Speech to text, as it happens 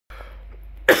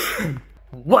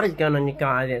What is going on, you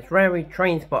guys? It's Rary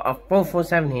Train Spot of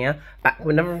 447 here, back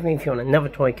with another review on another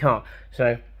toy car.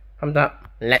 So, thumbs up.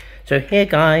 So here,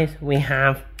 guys, we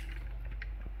have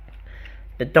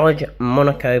the Dodge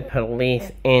Monaco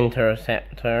Police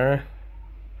Interceptor.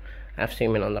 I've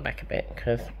zoomed in on the back a bit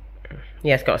because,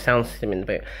 yeah, it's got a sound system in the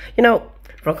boot. You know,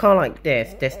 for a car like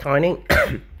this tiny,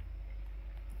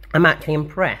 I'm actually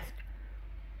impressed.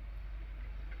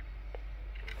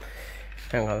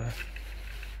 Hang on.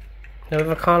 So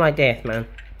with a car like this, man,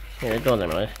 yeah, the doors are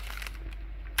nice.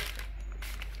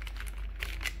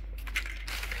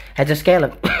 Has a scale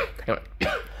of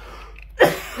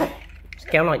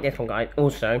scale like this one, guys.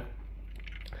 Also,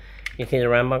 you see the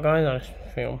ram bar, guys. I just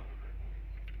feel,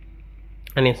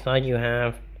 and inside you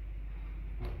have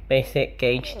basic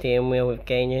gauge steering wheel with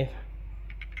gauges,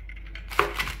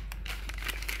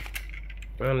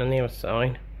 and on the other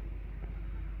side,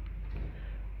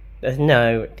 there's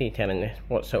no detail in this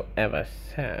whatsoever.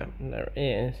 So there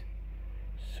is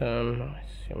some.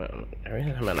 There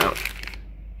is some amount.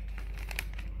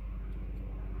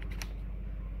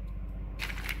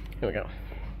 Here we go.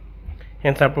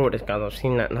 Hence I brought this, guys. I've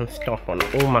seen that non-stop on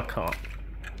all my cars.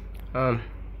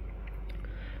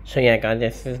 So yeah, guys,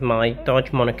 this is my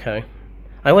Dodge Monaco.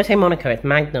 I always say Monaco. It's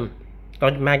Magnum.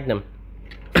 Dodge Magnum.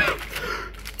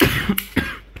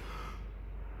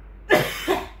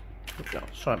 No,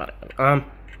 sorry about it.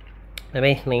 They're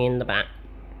basically in the back.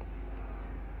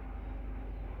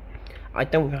 I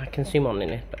don't think I can zoom on in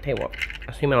this, but tell you what,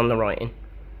 I'll zoom in on the writing.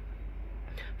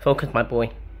 Focus, my boy.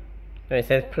 So it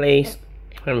says police,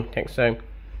 so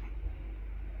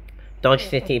Dodge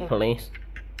City Police,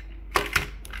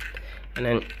 and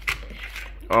then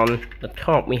on the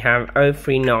top we have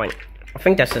 039. I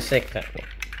think that's a 6 actually.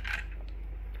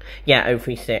 Yeah,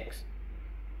 036.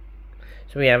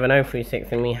 So we have an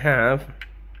 036 and we have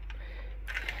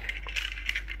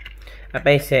a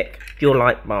basic dual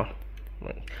light bar.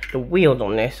 The wheels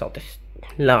on this are just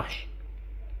lush.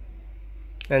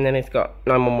 And then it's got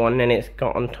 911, and it's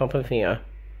got on top of here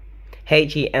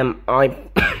HEMI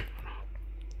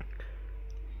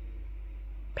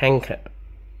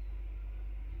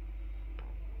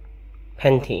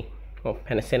Penti or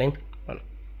penicillin.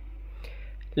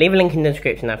 Leave a link in the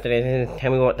description after this and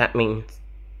tell me what that means.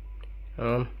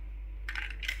 And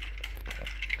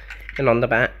on the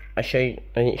back, I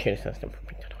didn't show you this stuff.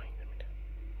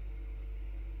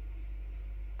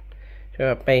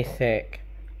 So a basic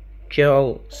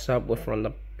Joe subwoofer on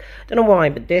the, don't know why,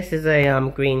 but this is a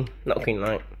not green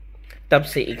light, Dub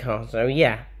City car. So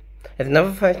yeah, there's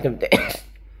another version of this,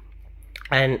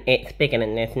 and it's bigger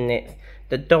than this, and it's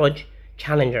the Dodge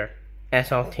Challenger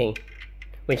SRT,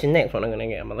 which is the next one I'm gonna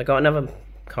get. But I got another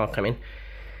car coming,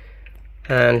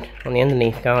 and on the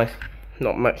underneath, guys,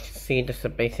 not much to see, just a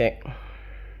basic.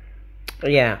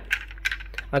 But yeah,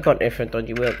 I got this for a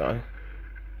dodgy wheel, guys.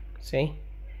 See?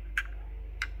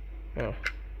 Oh.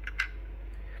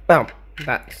 Well,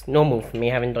 that's normal for me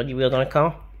having dodgy wheels on a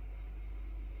car.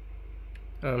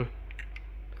 And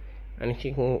if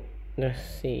you can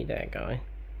just see there, guys,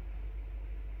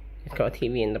 it's got a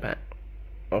TV in the back,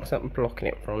 or something blocking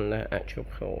it from the actual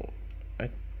pool.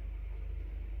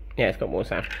 Yeah, it's got more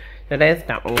sound. So there's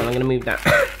that one. I'm going to move that.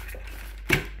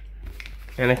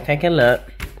 And let's take a look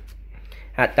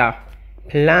at the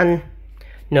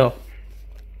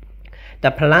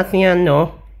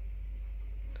Palazziano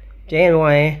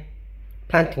JNY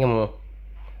Planting. So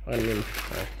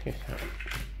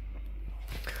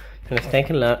let's take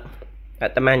a look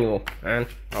at the manual, and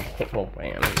I'll put more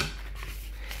around.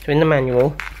 So in the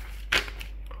manual,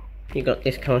 you got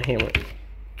this car here.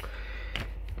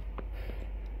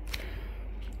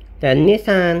 The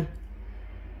Nissan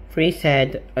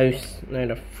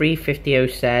 350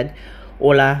 said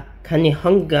Ola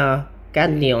Kanihunga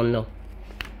Gadliono.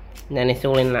 And then it's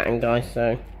all in Latin, guys.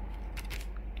 So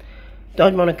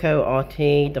Dodge Monaco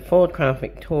RT, the Ford Crown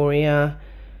Victoria,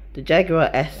 the Jaguar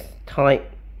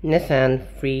S-Type, Nissan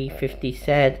 350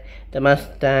 said, the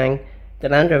Mustang, the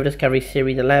Land Rover Discovery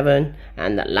Series 11,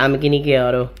 and the Lamborghini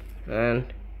Gallardo. And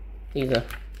these are,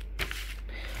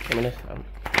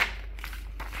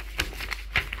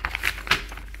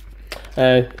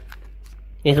 so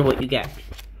these are what you get.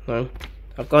 So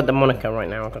I've got the Monaco right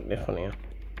now. I've got this one here.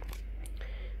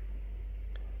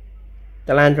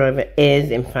 The Land Rover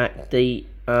is, in fact, the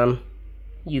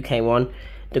UK one.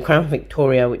 The Crown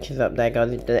Victoria, which is up there,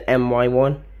 guys, is the MY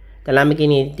one. The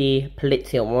Lamborghini is the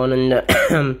Polizia one, and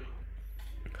the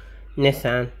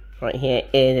Nissan right here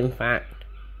is, in fact,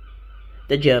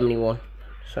 the Germany one.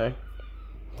 So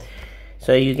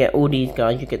you get all these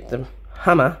guys. You get the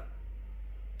Hummer,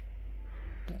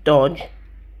 the Dodge,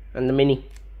 and the Mini.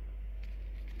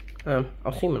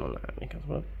 I'll zoom in on that because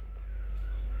well,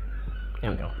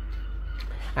 there we go.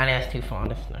 And that's too far.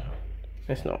 That's no,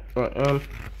 it's not right.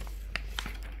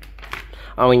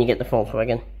 Oh, when you get the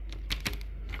Volkswagen,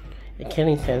 the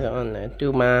killing says it on there.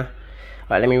 Duma.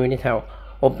 Alright, let me read it out.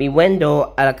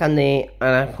 Obiwendo alakane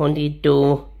alakondi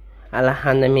do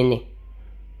alahana mini.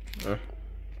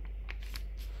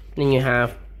 Then you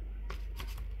have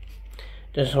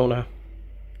just all the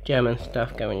German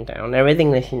stuff going down. There is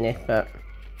English in this, but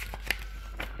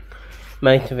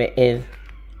most of it is,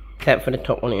 except for the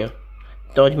top one here.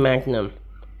 Dodge Magnum.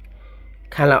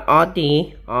 Kala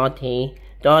RT,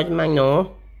 Dodge Magnum.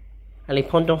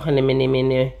 Aliponto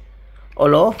mini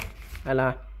Olo,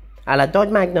 alla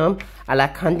Dodge Magnum, alla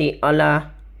Candy,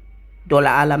 alla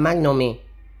Dola alla Magnomi.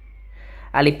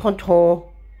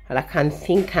 Aliponto, alla Can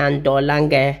Sincan do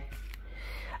Lange,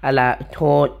 alla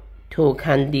to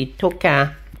Candy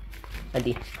Toka.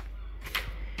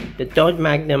 The Dodge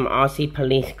Magnum RC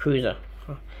Police Cruiser.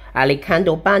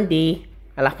 Alicando Bandi,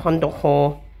 alla Pondo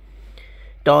Ho,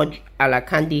 Dodge alla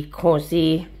Candy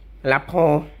Corsi, alla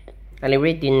Po, alla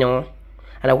Redino,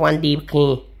 alla 1D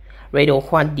Key, Radio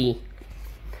 1D.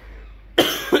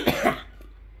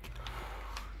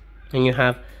 And you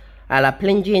have alla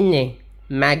Plingine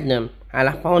Magnum,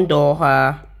 alla Pondo,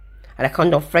 alla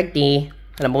Condo Freddy,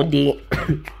 alla Bodi.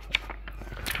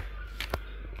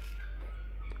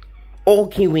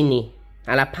 Okiwini,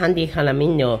 alla Pandi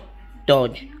Calamino,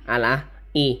 Dodge, alla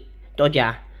E,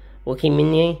 Dodja,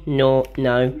 Okimini, no,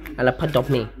 alla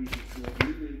Padomi.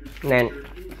 Then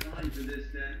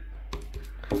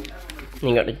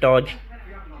you got the Dodge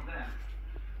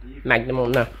Magnum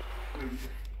on there.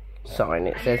 Sorry, and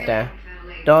it says there,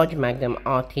 Dodge Magnum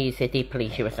RT City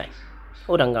Police USA.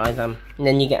 Hold on guys, and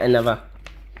then you get another.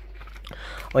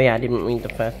 Oh yeah, I didn't read the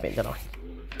first bit, did I?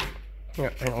 Yeah,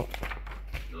 hang on.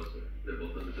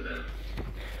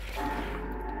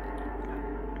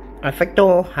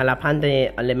 Effecto alla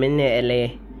pande alle mine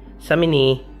ele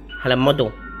samini alla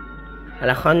modo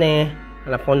alla khane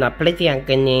alla ponda pleti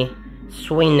ankene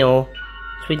swino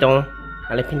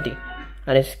alla pinti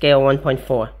alla scale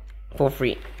 1.4 for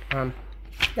free.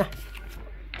 Yeah.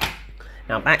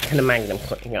 Now back to the Magnum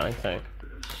quickly guys. So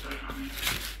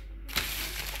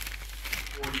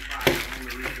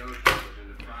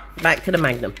back to the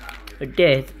Magnum. So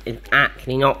this is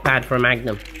actually not bad for a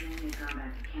Magnum.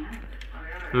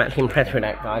 I'm actually impressed with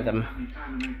that guys.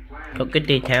 Got good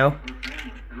detail.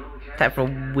 Except for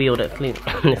a wheel that's loose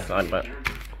on this side, but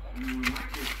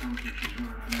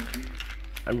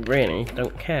I really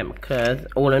don't care because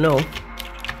all in all,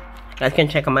 let's go and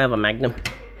check on my other Magnum.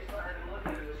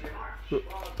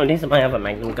 Well, this is my other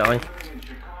Magnum guys.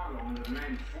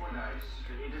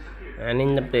 And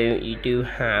in the boot you do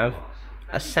have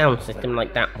a sound system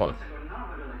like that one.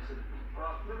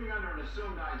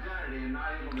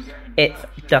 It's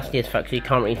dusty as fuck, so you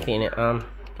can't really see it. On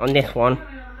this one,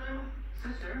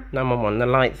 number one, the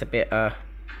light's a bit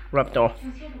rubbed off.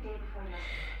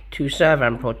 To serve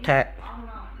and protect.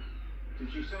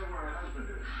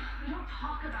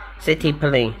 City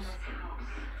Police,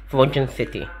 Virgin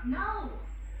City,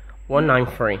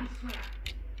 193.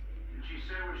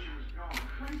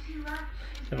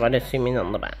 If I just zoom in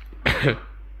on the back.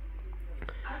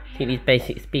 See these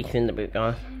basic speakers in the boot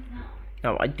guys.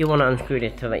 Now I do want to unscrew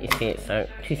this to let you see it, so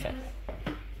 2 seconds.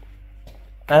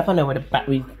 If I know where the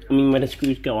batteries, where the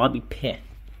screws go, I'll be pissed.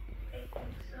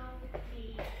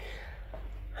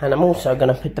 And I'm also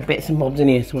going to put the bits and bobs in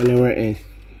here so I know where it is.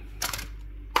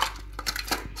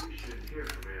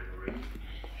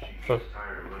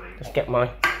 Let's get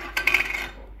my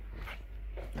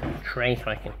tray so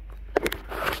I can.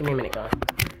 Give me a minute guys.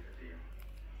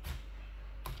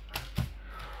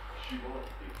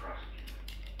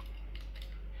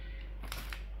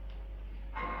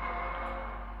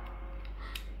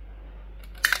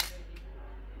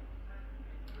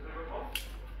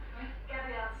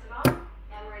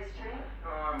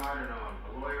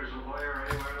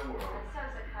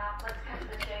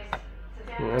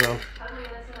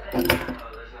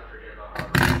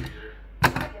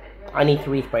 I need to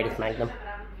respray this Magnum.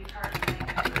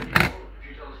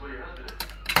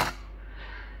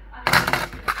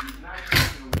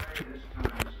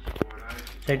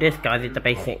 So this guys is the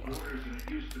basic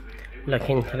look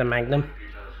into the Magnum.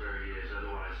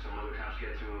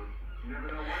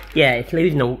 Yeah, it's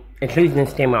losing the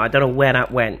steering wheel. I don't know where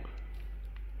that went.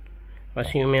 I'll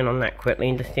zoom in on that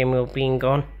quickly, the steering wheel being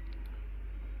gone.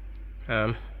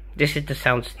 This is the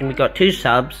sound system. We've got 2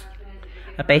 subs,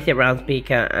 a basic round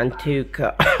speaker, and 2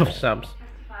 cut-off subs.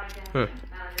 I'll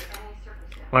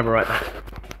be right back.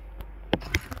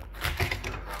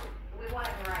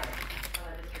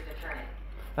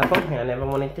 That's one thing I never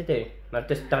wanted to do. I've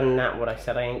just done that, what I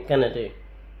said I ain't gonna do.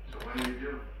 So when do you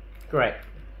do? Great.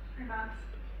 3 months.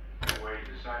 Why you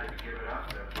decided to give it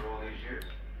up after all these years?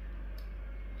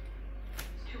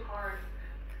 It's too hard.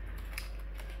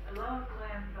 I love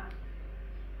glam, but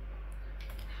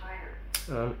I'm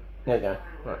tired. There you go.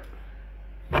 Right.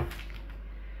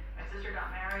 My sister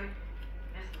got married,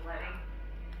 missed the wedding.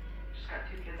 She's got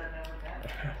 2 kids I've never met.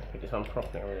 Put this on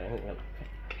properly already, ain't it?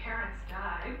 Parents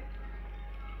died,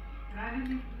 and I didn't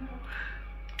even know.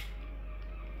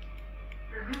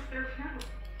 Or miss their funeral.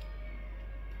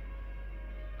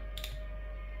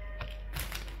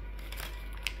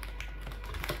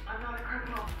 I'm not a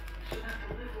criminal. I shouldn't have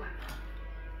to live with them.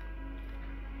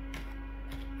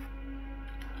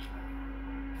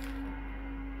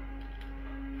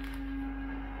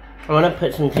 I'm gonna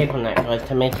put some tape on that, guys,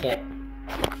 to make it.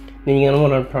 Then you're gonna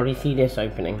wanna probably see this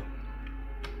opening.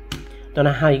 Don't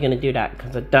know how you're gonna do that,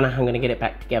 because I don't know how I'm gonna get it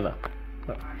back together.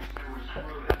 But,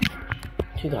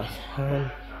 two guys.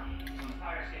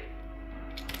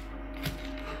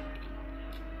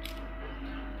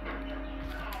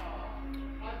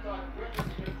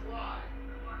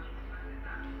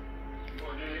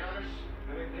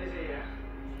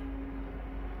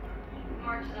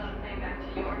 March is on a plane back to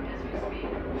New York as we speak.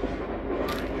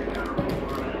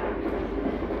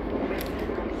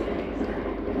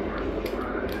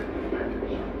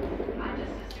 I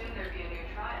just assumed there'd be a new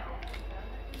trial.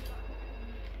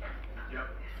 Yep.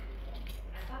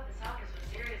 I thought the Sockers was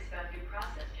serious about due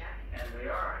process, Jack. And they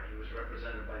are. He was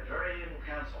represented by very able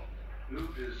counsel.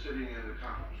 Luke is sitting in the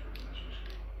conference room as we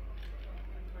speak.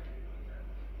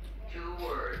 2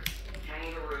 words.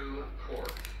 Kangaroo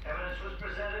court. Evidence was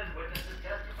presented, witnesses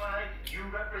testified. You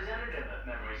represented him, if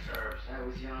memory serves. I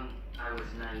was young. I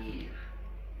was naive.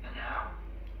 And now?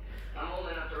 I'm old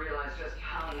enough to realize just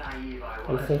how naive I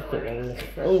I'm was. so to let sorry. me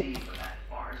take the Oh. seed for that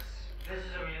farce. This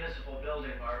is a municipal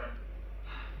building, Marvin.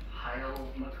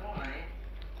 Heil McCoy.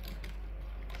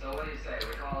 So what do you say?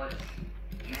 We call it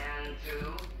Man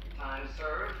 2, time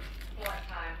served? What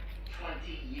time?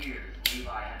 20 years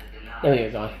Levi had to deny. There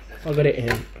you go. I'll get it in.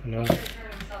 No. He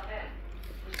turned himself in.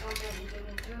 We're so good he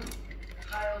didn't do.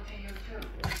 Heil to you too.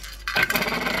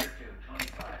 Year 2,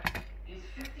 25. He's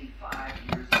 55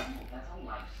 years old. That's a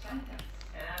life sentence.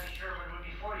 And Abby Sherman would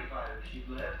be 45 if she'd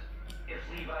lived. If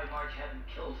Levi March hadn't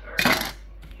killed her.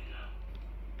 You know,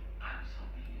 I was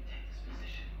hoping you'd take this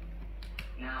position.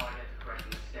 Now I get to correct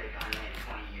the mistake I made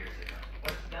 20 years ago.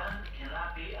 What's done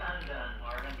cannot be undone,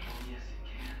 Marvin. Oh, yes, it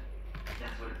can.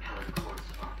 That's what appellate courts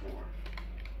are for.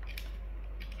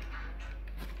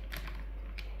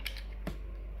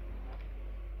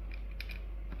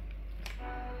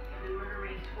 The murder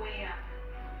rate's way up.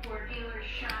 4 dealers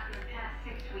shot in the past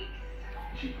 6 weeks.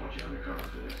 She put you undercover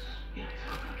for this. Yeah,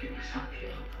 so I'll get myself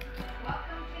killed.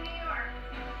 Welcome to New York.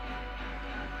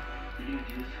 You're gonna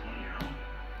do this on your own?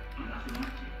 I'm nothing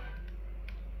like you.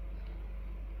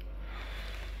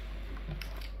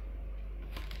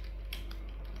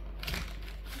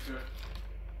 Okay.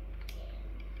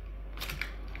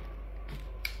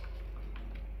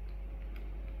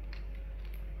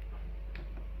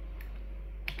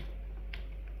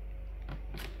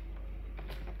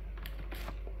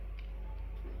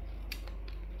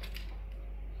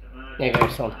 There you go,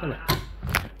 it's on.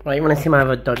 Right, you want to see my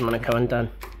other Dodge Monaco undone?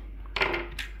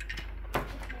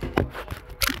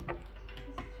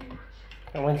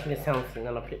 I went to the sound thing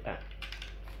and I'll put it back.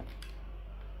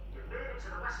 You're made to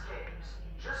the West Games.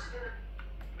 Just in a...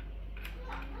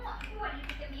 What do you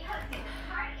think of me hosting this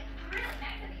party? It's really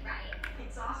nice of me, right?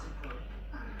 It's awesome, Chloe.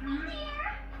 Dear?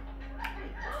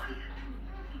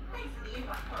 Thanks for the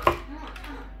invite, Chloe.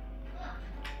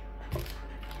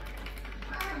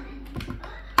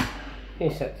 Two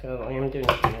sets of I am doing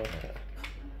something else.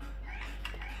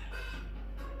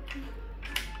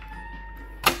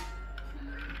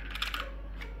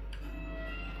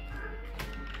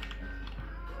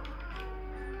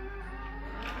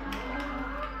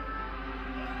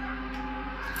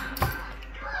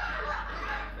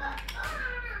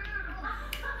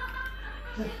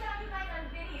 She got you guys on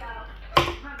video. I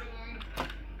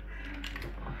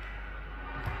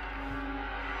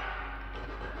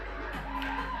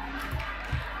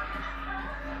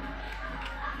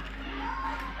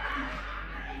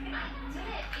did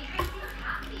it. Adrian seems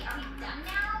happy. Are we done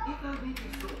now? If I may be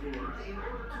so bold, in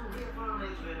order to reaffirm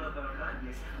Adrian of our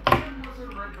kindness,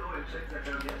 Mademoiselle might go and check that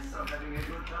our guests are having a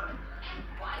good time. And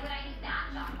why would I do that,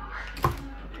 Jean-Marc?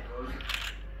 Because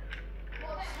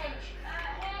What's H?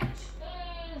 H is,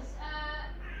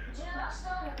 do you know that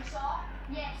stone that we saw?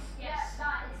 Yes, yes.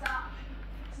 That is that.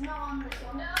 It's not on this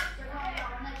one. No, it's not on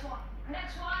that one. Next one.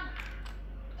 Next one.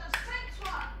 The sixth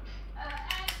one.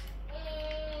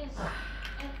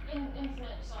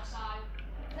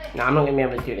 No, I'm not gonna be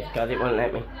able to do this because it won't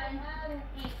let me. It's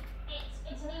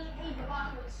an easy key but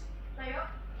backwards. There you go.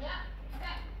 Yeah.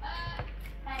 Okay.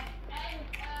 N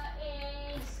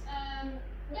is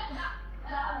yeah,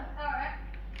 that. Alright.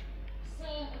 C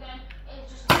again is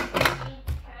just okay.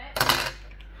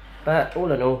 But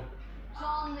all in all, So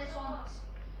on this one.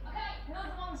 Okay, another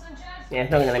one, Sanchez. yeah,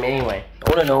 it's not gonna let me anyway.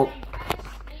 All in all,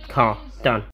 car done.